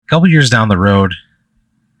couple years down the road,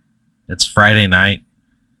 it's Friday night.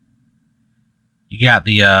 You got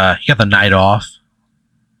the night off.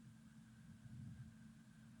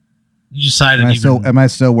 You decided. Am I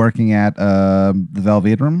still working at the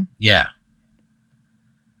Velveeta Room? Yeah.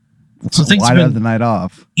 So why do I have the night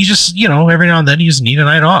off? You just, every now and then you just need a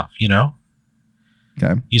night off,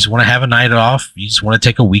 Okay. You just want to have a night off. You just want to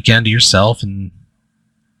take a weekend to yourself and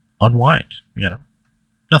unwind,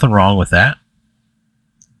 Nothing wrong with that.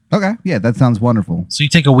 Okay. Yeah, that sounds wonderful. So you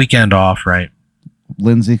take a weekend off, right?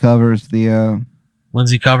 Lindsay covers the...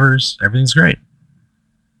 Lindsay covers. Everything's great.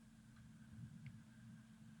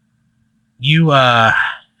 You'll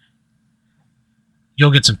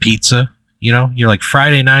get some pizza, You're like,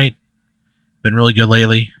 Friday night, been really good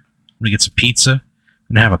lately. I'm going to get some pizza. I'm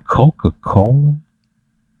going to have a Coca-Cola.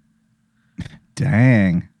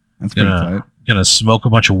 Dang. That's pretty tight. Gonna smoke a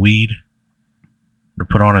bunch of weed. Or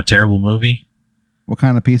put on a terrible movie. What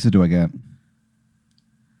kind of pizza do I get?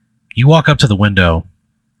 You walk up to the window,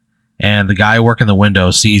 and the guy working the window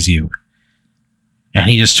sees you. And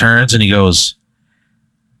he just turns and he goes,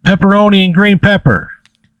 pepperoni and green pepper.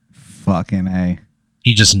 Fucking A.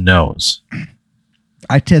 He just knows.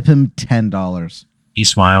 I tip him $10. He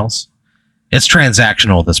smiles. It's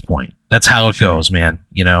transactional at this point. That's how it goes, man.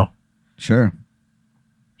 Sure.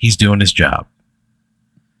 He's doing his job.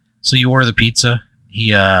 So you order the pizza. He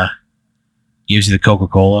gives you the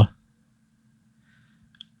Coca-Cola.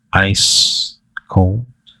 Ice cold.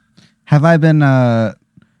 Have I been...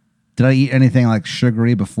 did I eat anything like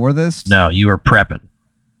sugary before this? No, you were prepping.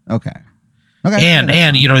 Okay. And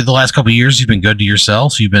the last couple of years you've been good to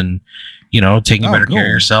yourself. So you've been, taking better care of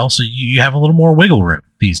yourself. So you have a little more wiggle room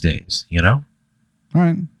these days, All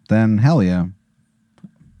right. Then hell yeah.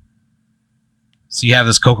 So you have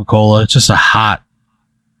this Coca-Cola. It's just a hot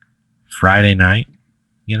Friday night,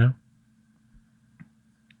 I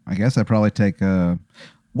guess I'd probably take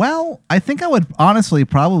well, I think I would honestly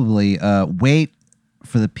probably wait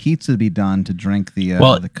for the pizza to be done to drink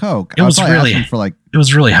the Coke. It was really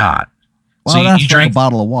hot. Well, so you drank a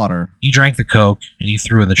bottle of water. You drank the Coke and you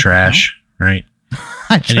threw it in the trash, right?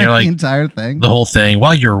 I drank the entire thing. The whole thing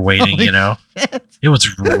while you were waiting, Shit. It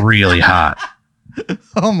was really hot.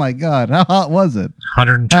 Oh my God. How hot was it?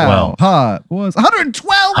 112. How hot was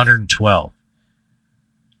 112? 112.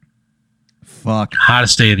 Fuck.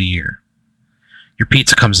 Hottest day of the year. Your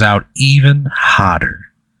pizza comes out even hotter.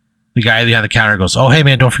 The guy behind the counter goes, oh, hey,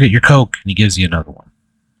 man, don't forget your Coke. And he gives you another one.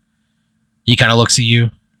 He kind of looks at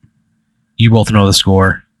you. You both know the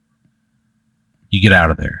score. You get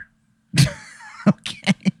out of there.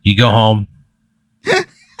 Okay. You go home.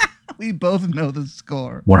 We both know the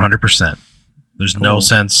score. 100%. There's no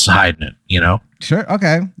sense hiding it, Sure.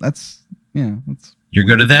 Okay. That's... You're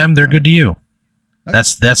good to them. They're good to you.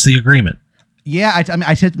 That's the agreement. Yeah. I mean,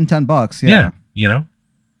 I tipped him $10. Yeah.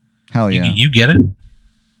 Hell yeah. You get it.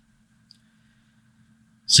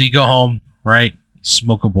 So you go home, right?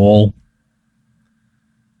 Smoke a bowl.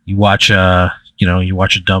 You watch a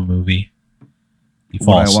dumb movie. You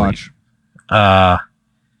fall asleep.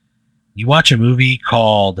 You watch a movie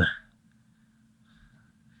called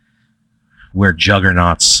Where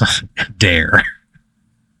Juggernauts Dare.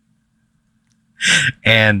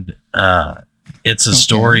 And it's a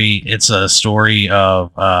story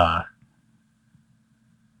of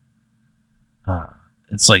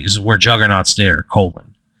it's like Where Juggernauts Dare,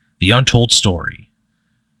 the untold story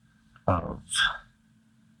of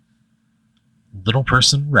little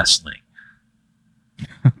person wrestling.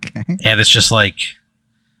 Okay. And it's just like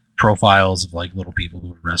profiles of like little people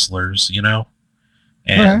who are wrestlers,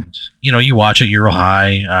 And you watch it, you're real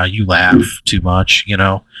high, you laugh too much,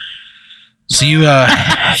 So you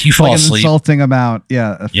fall like asleep. An insulting amount.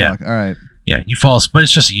 Yeah. Yeah. Fuck. All right. Yeah, you fall asleep, but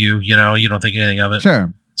it's just you don't think anything of it.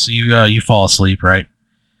 Sure. So you fall asleep, right?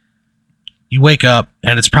 You wake up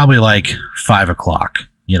and it's probably like 5 o'clock,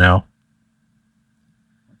 You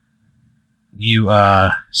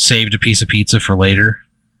saved a piece of pizza for later.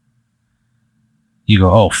 You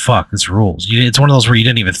go, oh, fuck, this rules. It's one of those where you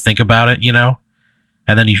didn't even think about it, And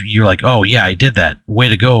then you're like, oh, yeah, I did that. Way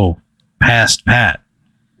to go, past Pat.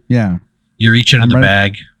 Yeah. You reach into the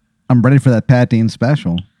bag. I'm ready for that Pat Dean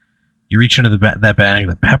special. You reach into that bag,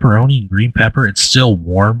 the pepperoni and green pepper. It's still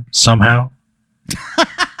warm somehow.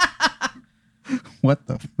 What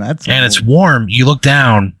the? And it's warm. You look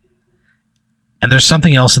down, and there's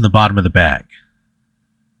something else in the bottom of the bag.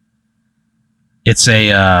 It's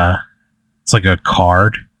like a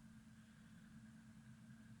card,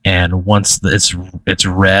 and once it's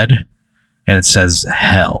red, and it says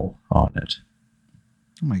hell on it.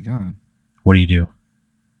 Oh my God! What do you do?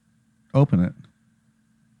 Open it.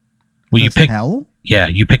 Well, you pick hell. Yeah,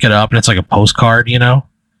 you pick it up and it's like a postcard, you know?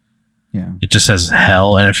 Yeah. It just says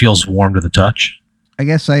hell and it feels warm to the touch. I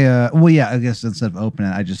guess I guess instead of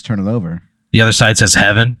opening it, I just turn it over. The other side says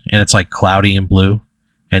heaven and it's like cloudy and blue.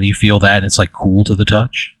 And you feel that and it's like cool to the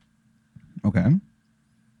touch. Okay.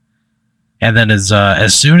 And then as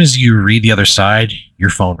soon as you read the other side, your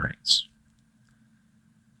phone rings.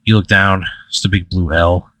 You look down, it's the big blue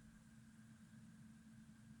L.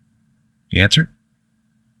 You answer it?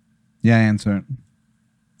 Yeah, I answer it.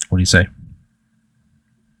 What do you say?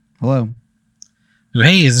 Hello.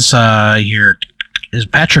 Hey, is this is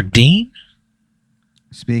Patrick Dean?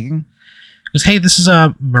 Speaking. Because hey, this is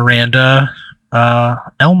Miranda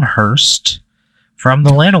Elmhurst from the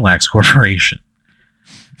Lanolax Corporation.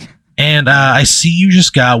 And I see you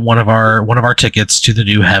just got one of our tickets to the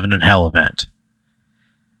new Heaven and Hell event.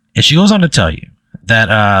 And she goes on to tell you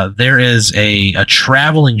that there is a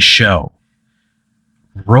traveling show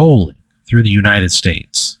rolling through the United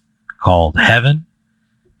States called Heaven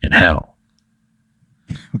and Hell.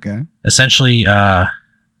 Okay. Essentially,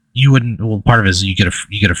 you wouldn't. Well, part of it is you get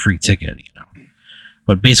a free ticket, you know.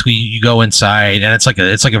 But basically, you go inside, and it's like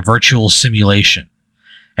a virtual simulation.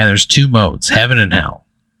 And there's two modes: Heaven and Hell.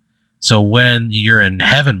 So when you're in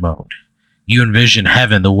Heaven mode, you envision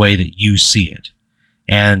heaven the way that you see it,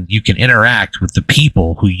 and you can interact with the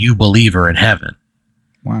people who you believe are in heaven.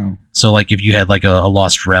 Wow. So like if you had like a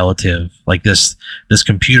lost relative, like this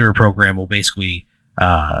computer program will basically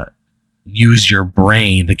use your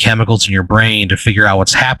brain, the chemicals in your brain, to figure out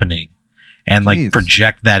what's happening and like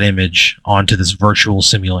project that image onto this virtual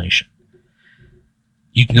simulation.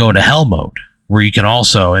 You can go into hell mode where you can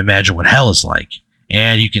also imagine what hell is like,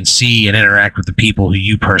 and you can see and interact with the people who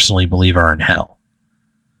you personally believe are in hell.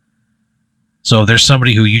 So if there's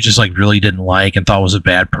somebody who you just like really didn't like and thought was a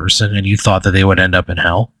bad person and you thought that they would end up in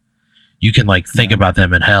hell, you can like think about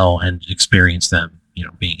them in hell and experience them, you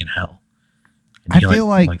know, being in hell. I feel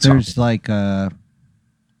like there's like I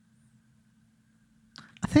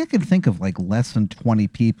think I can think of like less than 20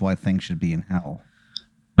 people I think should be in hell.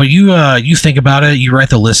 But you think about it, you write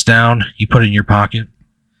the list down, you put it in your pocket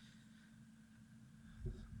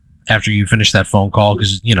after you finish that phone call,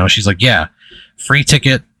 because you know she's like, yeah, free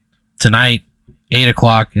ticket tonight,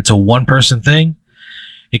 8:00. It's a one-person thing.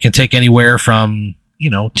 It can take anywhere from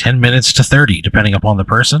 10 minutes to 30, depending upon the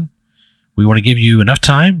person. We want to give you enough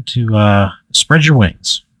time to spread your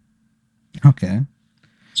wings. Okay.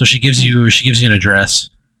 So she gives you an address.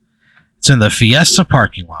 It's in the Fiesta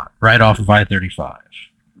parking lot, right off of I-35.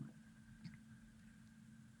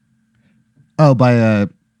 Oh, by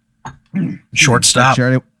Shortstop.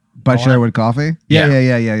 By Sherwood Coffee? Yeah.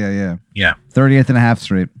 30th and a half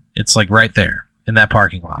Street. It's like right there in that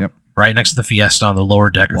parking lot. Yep. Right next to the Fiesta on the lower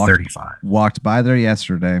deck of 35. Walked by there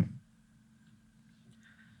yesterday.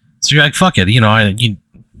 So you're like, fuck it.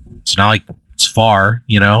 It's not like it's far,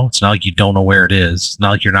 It's not like you don't know where it is. It's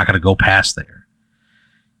not like you're not going to go past there.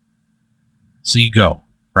 So you go,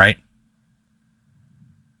 right?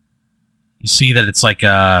 You see that it's like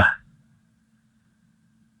the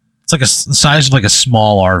size of like a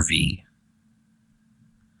small RV.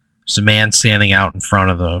 There's a man standing out in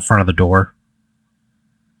front of the door.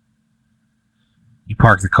 You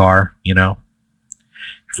park the car,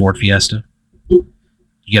 Ford Fiesta. You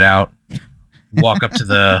get out, walk up to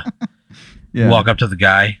the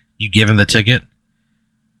guy. You give him the ticket.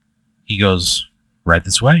 He goes, right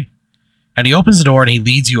this way, and he opens the door and he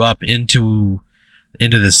leads you up into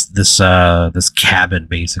this cabin.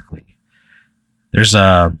 Basically, there's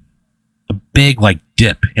a big like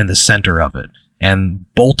dip in the center of it, and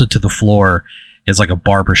bolted to the floor is like a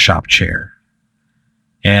barbershop chair.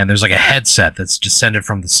 And there's like a headset that's descended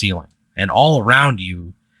from the ceiling. And all around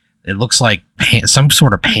you, it looks like some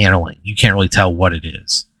sort of paneling. You can't really tell what it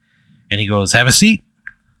is. And he goes, have a seat.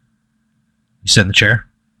 You sit in the chair.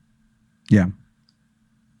 Yeah.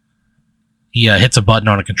 He hits a button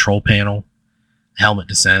on a control panel. The helmet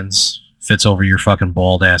descends. Fits over your fucking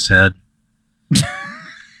bald ass head.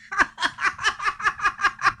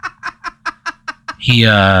 He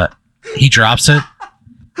drops it.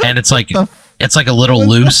 And it's like a little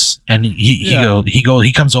loose, and he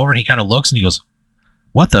comes over and he kind of looks and he goes,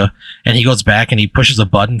 what the? And he goes back and he pushes a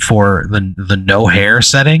button for the no hair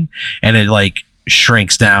setting, and it like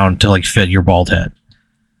shrinks down to like fit your bald head.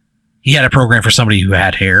 He had a program for somebody who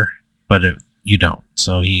had hair, but you don't.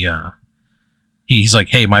 So he's like,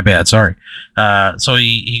 hey, my bad, sorry. So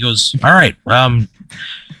he goes, all right,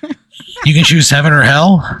 you can choose heaven or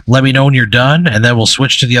hell. Let me know when you're done, and then we'll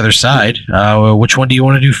switch to the other side. Which one do you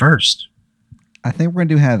want to do first? I think we're going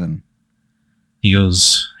to do heaven. He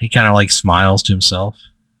goes, he kind of like smiles to himself.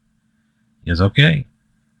 He goes, okay.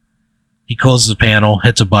 He closes the panel,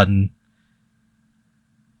 hits a button.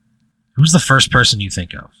 Who's the first person you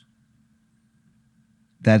think of?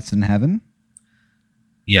 That's in heaven?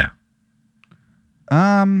 Yeah.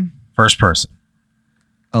 Um, First person.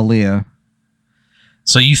 Aaliyah.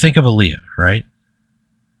 So you think of Aaliyah, right?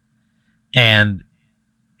 And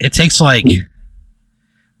it takes like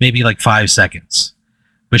maybe like 5 seconds,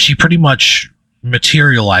 but she pretty much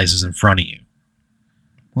materializes in front of you.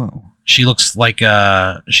 Whoa. She looks like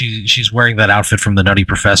she's wearing that outfit from the Nutty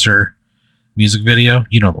Professor music video.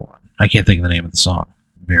 You know the one. I can't think of the name of the song.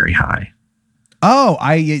 Very High. Oh,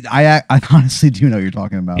 I honestly do know what you're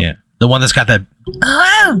talking about. Yeah, the one that's got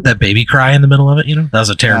that baby cry in the middle of it. You know, that was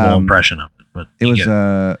a terrible impression of it. But it was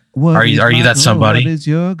what are you that goal? somebody? What is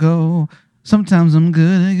your goal? Sometimes I'm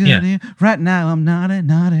good. Yeah. Right now I'm naughty.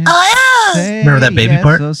 Oh yeah. Remember that baby yes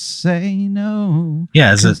part? Or say no.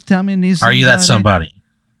 Yeah. Is it? Tell me need somebody. Are you that somebody?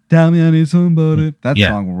 Tell me I need somebody. That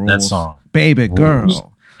song rules. That song. Baby rules.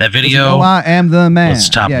 Girl. That video. I am the man. It's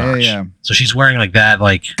top notch. Yeah. So she's wearing like that,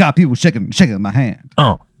 like got people shaking my hand.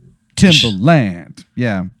 Oh, Timberland.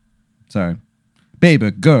 Yeah. Sorry.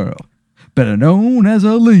 Baby Girl, better known as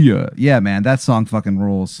Aaliyah. Yeah, man, that song fucking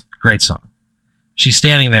rules. Great song. She's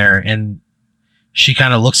standing there and she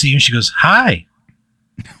kind of looks at you and she goes, "Hi,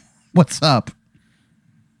 what's up?"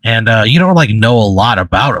 And you don't like know a lot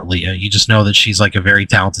about Aaliyah. You just know that she's like a very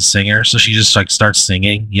talented singer. So she just like starts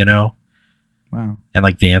singing, you know. Wow. And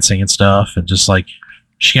like dancing and stuff, and just like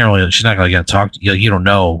she's not really gonna talk to you. You don't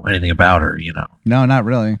know anything about her, you know. No, not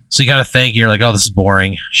really. So you gotta think. You're like, oh, this is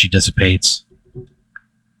boring. She dissipates.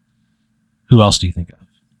 Who else do you think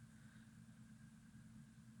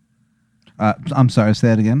of? I'm sorry. Say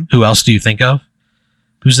that again. Who else do you think of?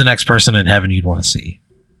 Who's the next person in heaven you'd want to see?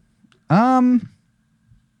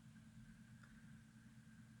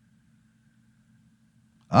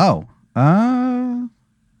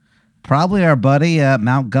 Probably our buddy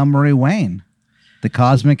Montgomery Wayne, the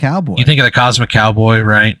Cosmic Cowboy. You think of the Cosmic Cowboy,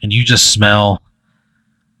 right? And you just smell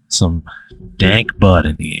some dank bud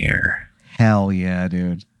in the air. Hell yeah,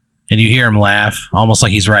 dude. And you hear him laugh, almost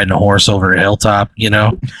like he's riding a horse over a hilltop, you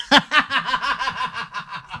know?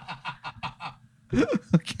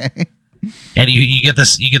 Okay. And you get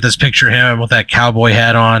this picture of him with that cowboy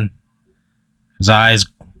hat on, his eyes,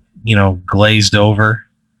 you know, glazed over,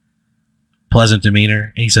 pleasant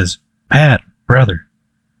demeanor. And he says, "Pat, brother,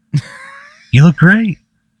 you look great."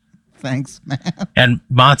 Thanks, man. And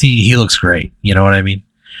Monty, he looks great. You know what I mean?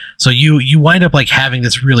 So you wind up like having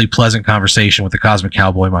this really pleasant conversation with the Cosmic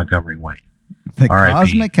Cowboy, Montgomery Wayne. The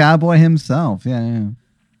Cosmic Cowboy himself. Yeah.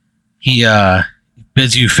 He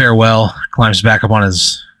bids you farewell, climbs back up on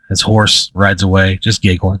his horse, rides away, just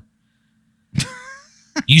giggling.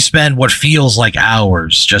 You spend what feels like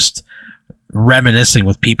hours just reminiscing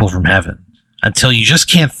with people from heaven until you just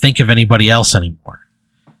can't think of anybody else anymore.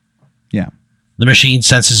 Yeah. The machine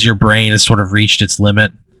senses your brain has sort of reached its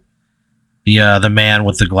limit. The man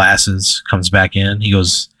with the glasses comes back in. He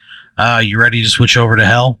goes, "You ready to switch over to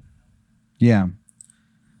hell?" Yeah.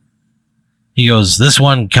 He goes, "This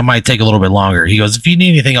one might take a little bit longer." He goes, "If you need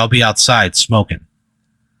anything, I'll be outside smoking."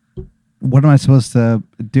 What am I supposed to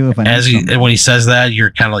do if I need and when he says that,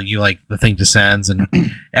 you're kind of like the thing descends and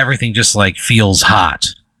everything just like feels hot,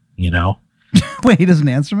 you know? Wait, he doesn't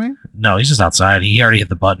answer me? No, he's just outside. He already hit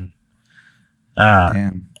the button.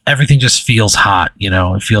 Damn. Everything just feels hot, you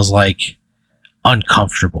know? It feels like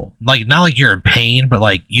uncomfortable. Like, not like you're in pain, but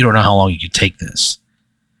like you don't know how long you could take this.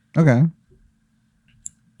 Okay.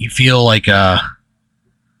 You feel like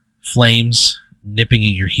flames nipping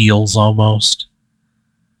at your heels almost.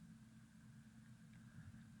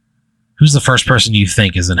 Who's the first person you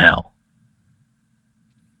think is in hell?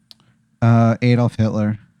 Adolf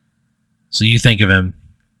Hitler. So you think of him,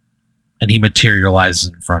 and he materializes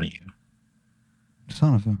in front of you.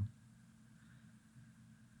 Son of a...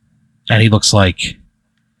 And he looks like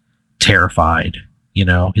terrified, you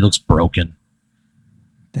know? He looks broken.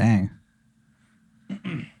 Dang.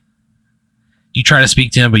 You try to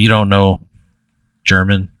speak to him, but you don't know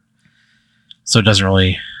German. So it doesn't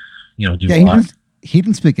really, do a lot. He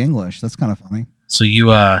didn't speak English. That's kind of funny. So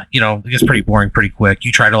you, it gets pretty boring pretty quick.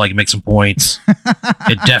 You try to like make some points.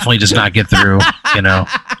 It definitely does not get through,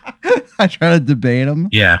 I try to debate him.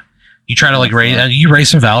 Yeah. You try to like raise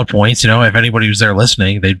some valid points, if anybody was there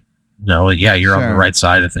listening, they'd know, yeah, you're on the right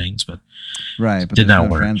side of things, but right, but did not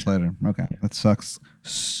work. Translator. Okay. That sucks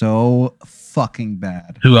so fucking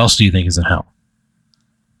bad. Who else do you think is in hell?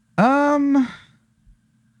 I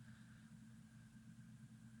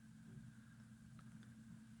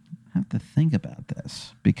have to think about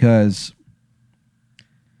this because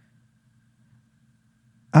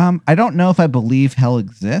I don't know if I believe hell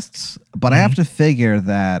exists, but I have to figure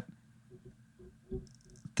that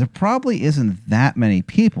there probably isn't that many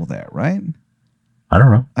people there, right? I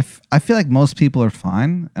don't know. I feel like most people are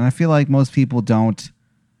fine, and I feel like most people don't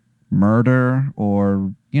murder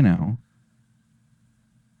or,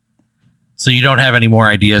 So you don't have any more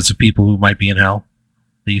ideas of people who might be in hell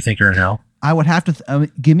that you think are in hell? I would have to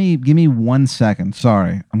give me 1 second.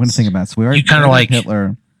 Sorry, I'm going to think about it. So You kind of like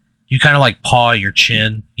Hitler. You kind of like paw your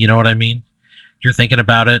chin. You know what I mean? You're thinking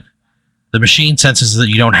about it. The machine senses that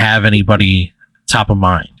you don't have anybody top of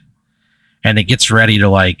mind, and it gets ready to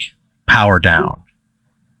like power down.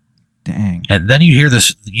 Dang. And then you hear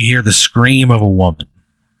this. You hear the scream of a woman.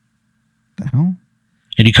 The hell?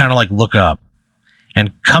 And you kind of like look up.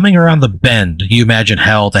 And coming around the bend, you imagine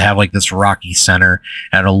hell to have like this rocky center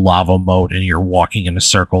and a lava moat, and you're walking in a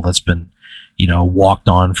circle that's been, walked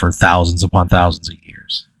on for thousands upon thousands of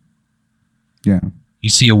years. Yeah. You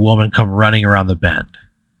see a woman come running around the bend.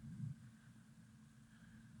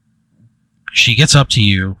 She gets up to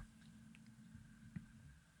you,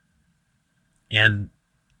 and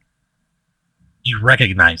you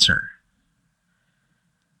recognize her.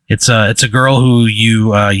 It's a girl who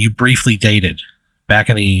you briefly dated back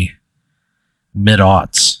in the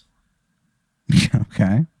mid-aughts.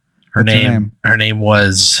 Okay. Her name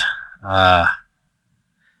was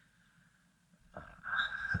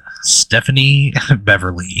Stephanie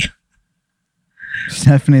Beverly.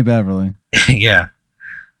 Stephanie Beverly. Yeah.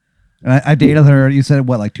 I dated her. You said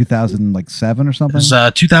what, like 2007 or something? It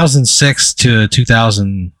was 2006 to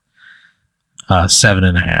 2007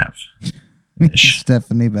 and a half.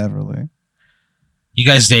 Stephanie Beverly. You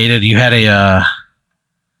guys dated. You had a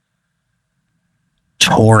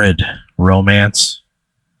torrid romance,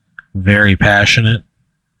 very passionate.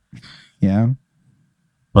 Yeah.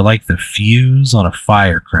 But like the fuse on a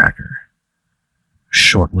firecracker,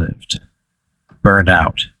 short-lived, burned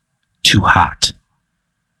out, too hot.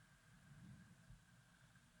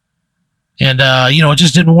 And, it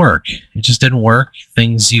just didn't work. It just didn't work.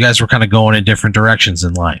 You guys were kind of going in different directions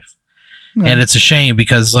in life. Yeah. And it's a shame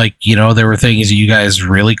because, there were things that you guys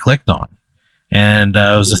really clicked on. And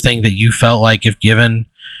it was a thing that you felt like if given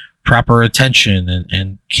proper attention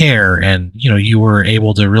and care and, you were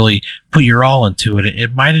able to really put your all into it,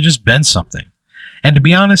 it might have just been something. And to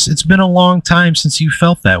be honest, it's been a long time since you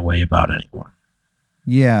felt that way about anyone.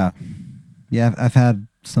 Yeah. Yeah, I've had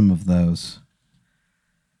some of those.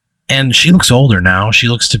 And she looks older now. She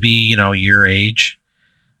looks to be, your age.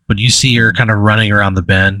 But you see her kind of running around the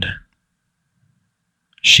bend.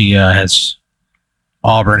 She has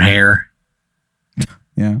auburn hair.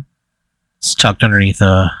 Yeah. It's tucked underneath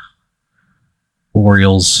a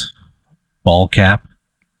Orioles ball cap.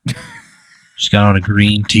 She's got on a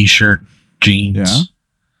green t-shirt, jeans.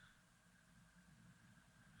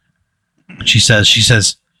 Yeah.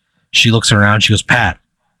 She looks around. She goes, Pat.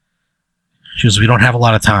 She goes, we don't have a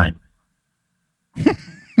lot of time.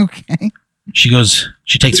 Okay. She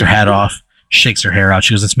takes her hat off, shakes her hair out.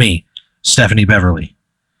 She goes, it's me, Stephanie Beverly.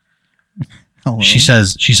 Hello? She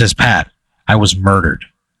says, Pat, I was murdered.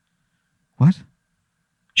 What?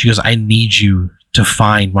 She goes, I need you to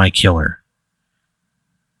find my killer.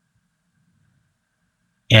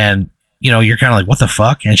 And, you're kind of like, what the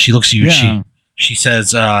fuck? And she looks at you. Yeah. She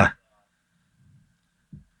says,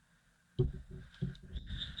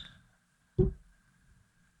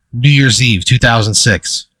 New Year's Eve,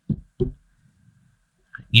 2006.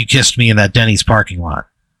 You kissed me in that Denny's parking lot.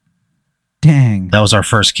 Dang. That was our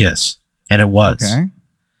first kiss. And it was. Okay.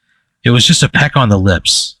 It was just a peck on the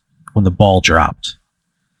lips when the ball dropped.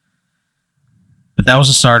 But that was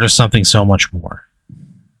the start of something so much more.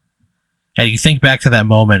 And you think back to that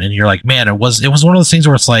moment and you're like, man, it was one of those things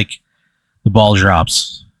where it's like the ball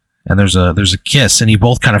drops and there's a kiss and you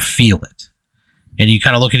both kind of feel it. And you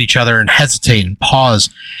kind of look at each other and hesitate and pause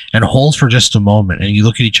and hold for just a moment. And you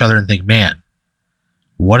look at each other and think, man,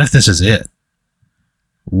 what if this is it?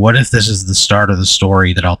 What if this is the start of the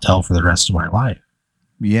story that I'll tell for the rest of my life?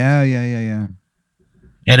 Yeah.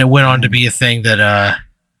 And it went on to be a thing that,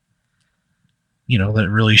 that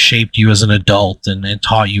really shaped you as an adult and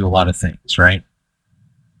taught you a lot of things, right?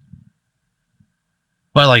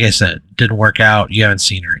 But like I said, it didn't work out. You haven't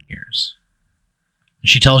seen her in years.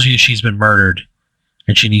 She tells you she's been murdered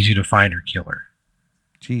and she needs you to find her killer.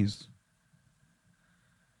 Jeez.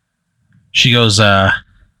 She goes,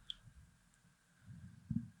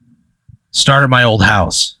 start at my old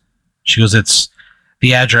house. She goes,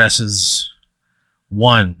 the address is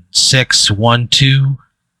 1612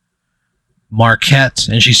 Marquette.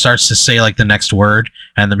 And she starts to say like the next word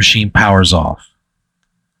and the machine powers off.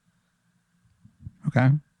 Okay.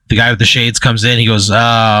 The guy with the shades comes in. He goes,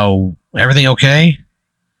 everything okay?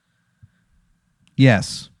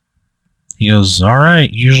 Yes. He goes, all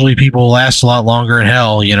right. Usually people last a lot longer in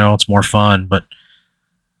hell. It's more fun. But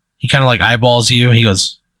he kind of like eyeballs you. He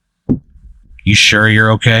goes, you sure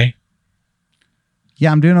you're okay?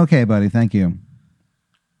 Yeah, I'm doing okay, buddy. Thank you.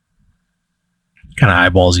 Kind of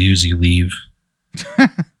eyeballs you as you leave.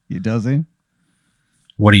 Does he?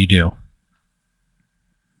 What do you do?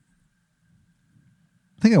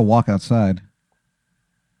 I think I'll walk outside.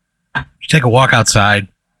 You take a walk outside.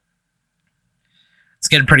 It's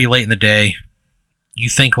getting pretty late in the day. You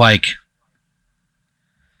think like,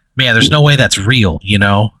 man, there's no way that's real,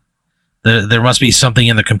 There must be something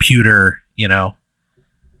in the computer, that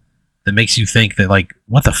makes you think that like,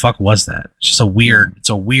 what the fuck was that? It's just it's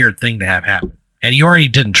a weird thing to have happen. And you already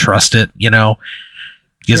didn't trust it,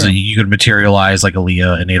 because you could materialize like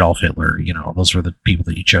Aaliyah and Adolf Hitler, those were the people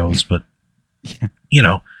that you chose, but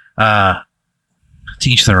to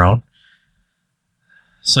each their own.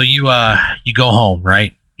 So you go home,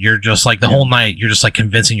 right? You're just like the whole night, you're just like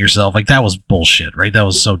convincing yourself like that was bullshit, right? That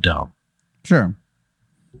was so dumb. Sure.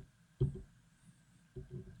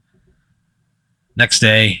 Next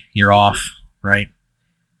day, you're off, right?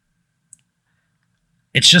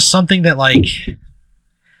 It's just something that like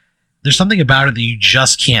there's something about it that you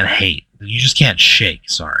just can't hate. You just can't shake,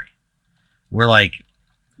 sorry. Where like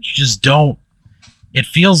you just don't it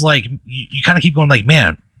feels like you kind of keep going like,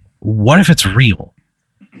 man, what if it's real?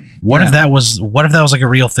 What if that was like a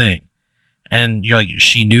real thing? And you're like,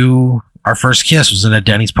 she knew our first kiss was in a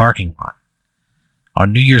Denny's parking lot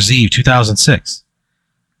on New Year's Eve, 2006.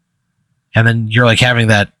 And then you're like having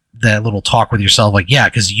that little talk with yourself, like, yeah,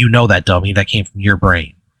 because that dummy, that came from your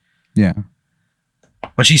brain. Yeah.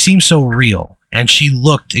 But she seems so real, and she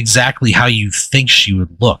looked exactly how you think she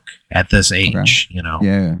would look at this age,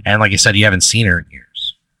 Yeah. And like I said, you haven't seen her in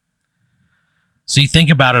years. So you think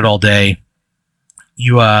about it all day.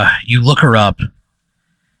 You look her up,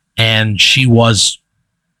 and she's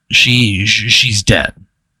dead.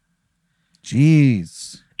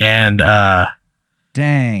 Jeez. And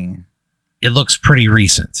dang. It looks pretty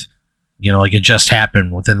recent. Like it just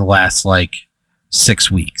happened within the last like 6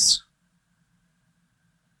 weeks.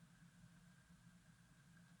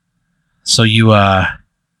 So you're kind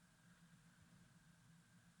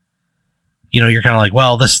of like,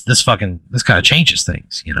 well, this kind of changes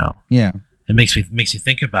things, Yeah. It makes you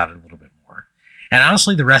think about it a little bit more. And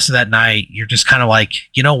honestly, the rest of that night, you're just kind of like,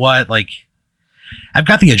 you know what? Like, I've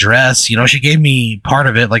got the address, she gave me part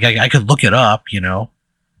of it. Like I could look it up, Yeah,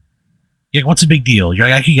 what's the big deal? You're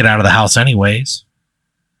like, I could get out of the house anyways.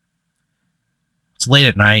 It's late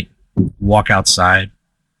at night. Walk outside.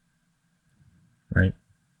 Right?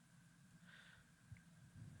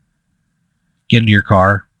 Get into your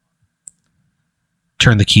car.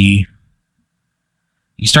 Turn the key.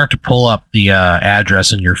 You start to pull up the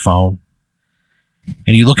address in your phone.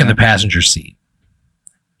 And you look in the passenger seat.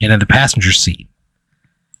 And in the passenger seat,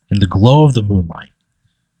 in the glow of the moonlight,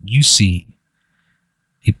 you see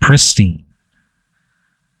a pristine,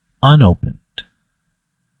 unopened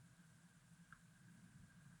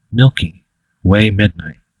Milky Way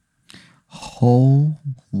midnight.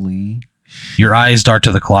 Holy shit. Your eyes dart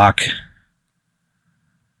to the clock.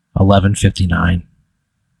 11:59.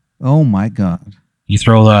 Oh my God. You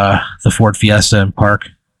throw the Ford Fiesta in park.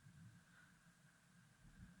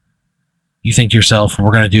 You think to yourself,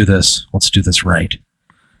 we're going to do this. Let's do this right.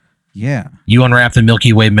 Yeah. You unwrap the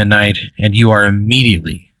Milky Way midnight, and you are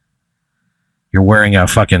immediately, you're wearing a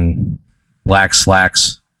fucking black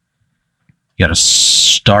slacks. You got a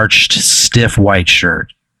starched, stiff white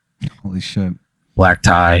shirt. Holy shit. Black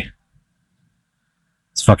tie.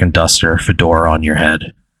 It's fucking duster, fedora on your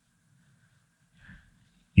head.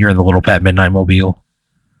 You're in the Little Pet Midnight Mobile.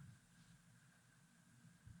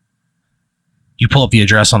 You pull up the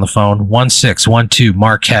address on the phone, 1612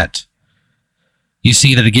 Marquette. You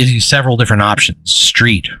see that it gives you several different options.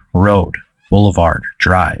 Street, road, boulevard,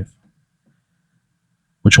 drive.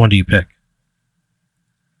 Which one do you pick?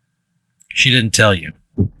 She didn't tell you.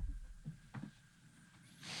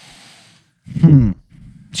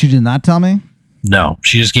 She did not tell me? No,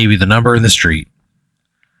 she just gave you the number and the street.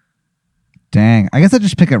 Dang. I guess I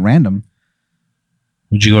just pick at random.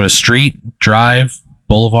 Would you go to street, drive,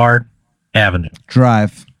 boulevard, avenue?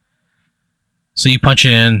 Drive. So you punch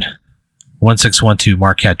in 1612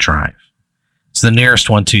 Marquette Drive. It's the nearest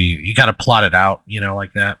one to you. You got to plot it out,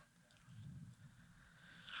 like that.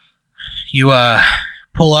 You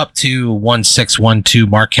pull up to 1612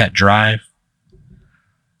 Marquette Drive.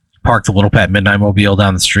 Park the Little Pet Midnight Mobile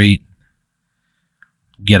down the street.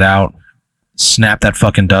 Get out. Snap that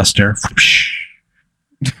fucking duster.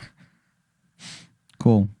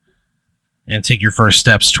 Cool. And take your first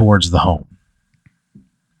steps towards the home.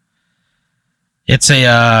 It's like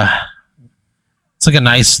a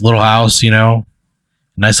nice little house,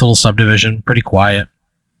 nice little subdivision, pretty quiet.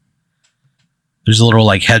 There's a little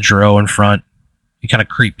like hedgerow in front. You kind of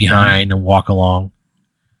creep behind and walk along.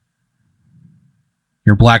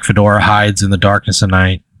 Your black fedora hides in the darkness of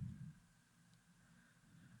night.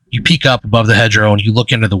 You peek up above the hedgerow and you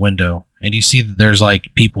look into the window and you see that there's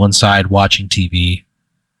like people inside watching TV.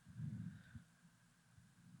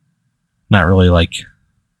 Not really like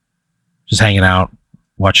just hanging out,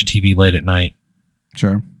 watching TV late at night.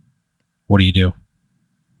 Sure. What do you do?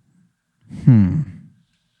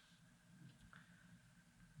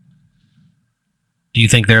 Do you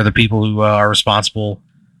think they're the people who are responsible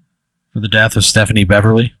for the death of Stephanie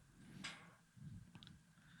Beverly?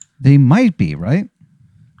 They might be, right?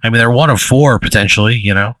 I mean, they're one of four, potentially,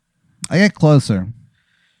 I get closer.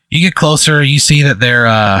 You get closer, you see that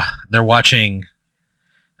they're watching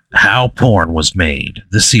How Porn Was Made,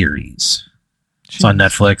 the series. Jeez, it's on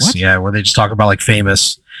Netflix, what? Yeah, where they just talk about like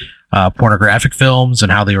famous pornographic films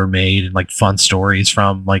and how they were made and like fun stories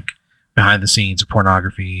from like behind the scenes of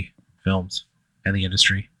pornography films and the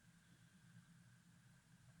industry.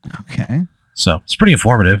 Okay. So it's pretty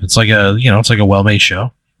informative. It's like it's like a well-made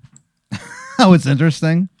show. Oh, it's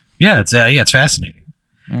interesting. Yeah, it's fascinating.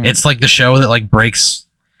 Right. It's like the show that like breaks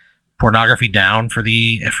pornography down for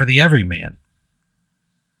the everyman.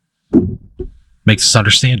 Makes us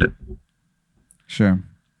understand it. Sure.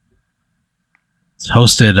 It's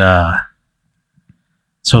hosted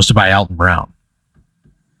by Alton Brown.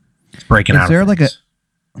 It's breaking out. Is there like all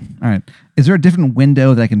right? Is there a different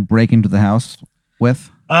window that I can break into the house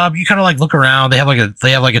with? You kind of like look around. They have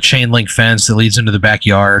like a chain link fence that leads into the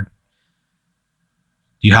backyard.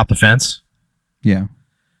 Do you hop the fence? Yeah.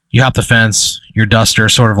 You hop the fence. Your duster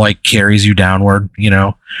sort of like carries you downward.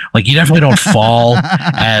 Like you definitely don't fall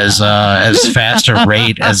as fast a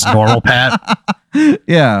rate as normal, Pat.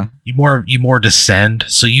 Yeah. You more descend.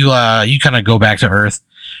 So you kind of go back to earth.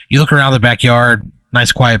 You look around the backyard.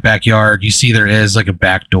 Nice quiet backyard. You see there is like a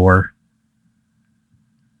back door.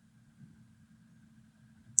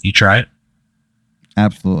 You try it?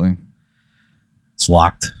 Absolutely. It's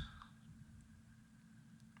locked.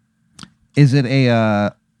 Is it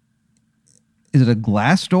a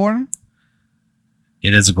glass door?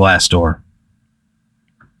 It is a glass door.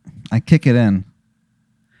 I kick it in.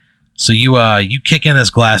 So you kick in this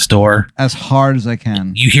glass door as hard as I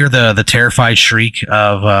can. You hear the terrified shriek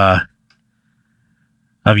of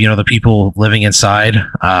the people living inside.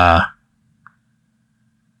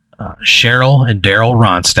 Cheryl and Daryl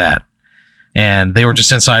Ronstadt, and they were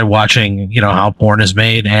just inside watching how porn is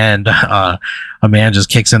made, and a man just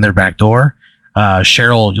kicks in their back door.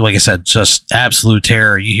 Cheryl, like I said, just absolute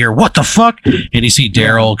terror. You hear what the fuck, and you see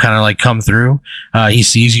Daryl kind of like come through. He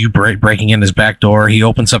sees you breaking in his back door. He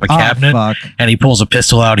opens up a cabinet and he pulls a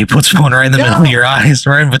pistol out. He puts one right in the middle of your eyes,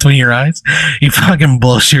 right in between your eyes. He fucking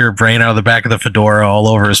blows your brain out of the back of the fedora all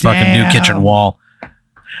over his fucking new kitchen wall.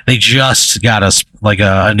 They just got us like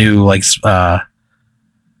a new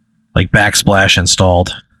backsplash installed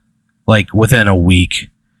like within a week.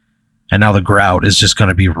 And now the grout is just going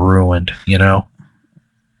to be ruined, And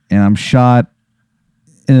I'm shot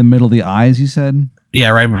in the middle of the eyes, you said? Yeah,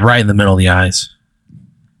 right in the middle of the eyes.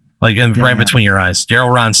 Like right between your eyes. Daryl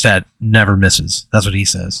Ronstadt never misses. That's what he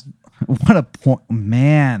says. What a point,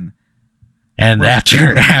 man. And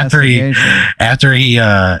after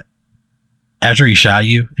he shot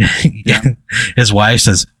you, his wife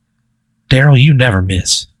says, "Daryl, you never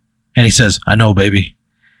miss." And he says, "I know, baby.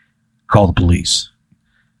 Call the police."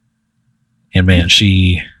 And man,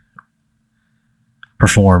 she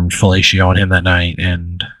performed fellatio on him that night.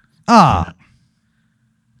 And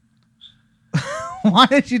why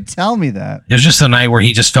did you tell me that? It was just a night where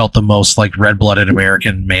he just felt the most like red-blooded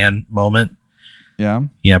American man moment. Yeah.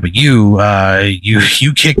 Yeah, but you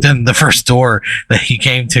kicked in the first door that he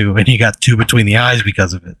came to, and he got two between the eyes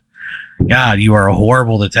because of it. God, you are a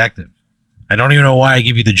horrible detective. I don't even know why I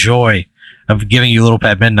give you the joy of giving you Little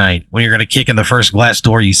Pet Midnight when you're going to kick in the first glass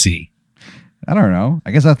door you see. I don't know.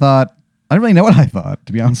 I guess I don't really know what I thought,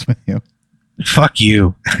 to be honest with you. Fuck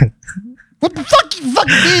you. What the fuck? Fuck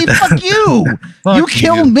me. Fuck you. You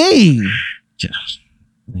killed me.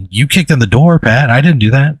 You kicked in the door, Pat. I didn't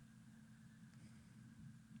do that.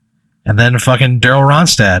 And then fucking Daryl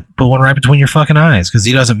Ronstadt put one right between your fucking eyes because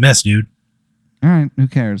he doesn't miss, dude. All right. Who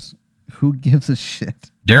cares? Who gives a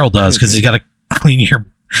shit? Daryl does because he's got to clean your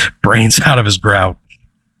brains out of his grout.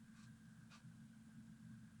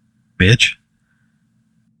 Bitch.